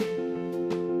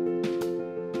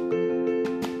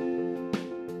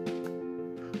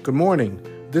Good morning.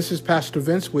 This is Pastor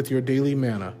Vince with your Daily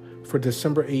Manna for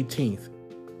December 18th.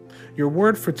 Your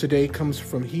word for today comes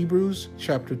from Hebrews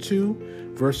chapter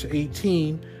 2, verse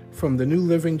 18 from the New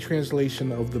Living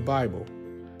Translation of the Bible.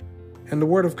 And the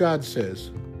word of God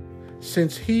says,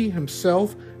 "Since he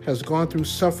himself has gone through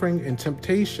suffering and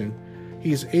temptation,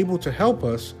 he is able to help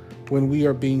us when we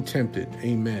are being tempted."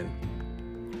 Amen.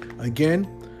 Again,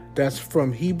 that's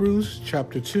from Hebrews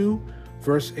chapter 2,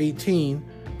 verse 18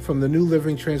 from the New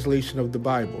Living Translation of the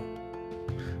Bible.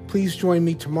 Please join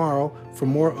me tomorrow for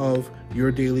more of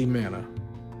your Daily Manna.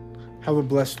 Have a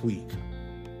blessed week.